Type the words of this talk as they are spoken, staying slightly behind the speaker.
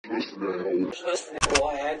Well,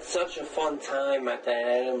 I had such a fun time at that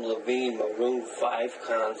Adam Levine Maroon 5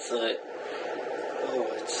 concert. Oh,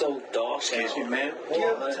 it's so dark. Excuse me, man. Do you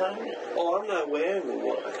have time? Oh, I'm not wearing a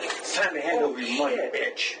watch. It's time to hand over your money,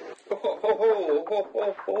 bitch.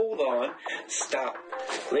 Hold on. Stop.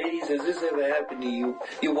 Ladies, has this ever happened to you?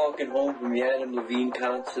 You're walking home from your Adam Levine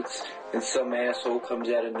concerts, and some asshole comes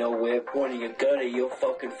out of nowhere pointing a gun at your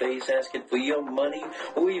fucking face, asking for your money,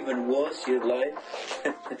 or even worse, your life?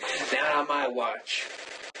 Now my watch.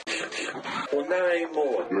 Well, not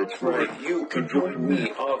anymore. That's right. You can join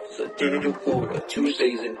me, Officer Daniel Porter,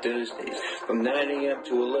 Tuesdays and Thursdays from 9 a.m.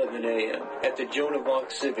 to 11 a.m. at the Joan of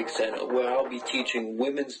Arc Civic Center, where I'll be teaching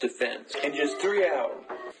women's defense. In just 3 hours.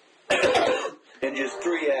 In just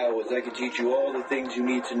 3 hours, I can teach you all the things you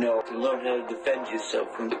need to know to learn how to defend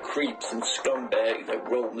yourself from the creeps and scumbags that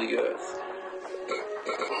roam the earth.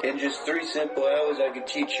 In just 3 simple hours, I can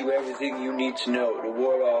teach you everything you need to know to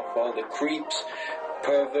ward off all the creeps,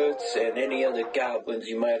 perverts, and any other goblins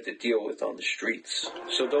you might have to deal with on the streets.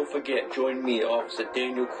 So don't forget, join me, Officer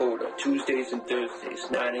Daniel Coda, Tuesdays and Thursdays,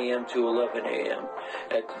 9 a.m. to 11 a.m.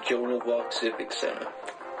 at the Joan of Arc Civic Center.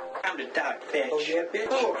 I'm the doc, bitch. Oh, yeah, bitch?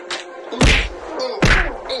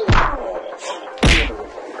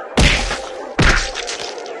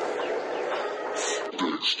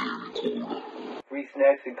 Free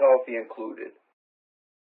snacks and coffee included.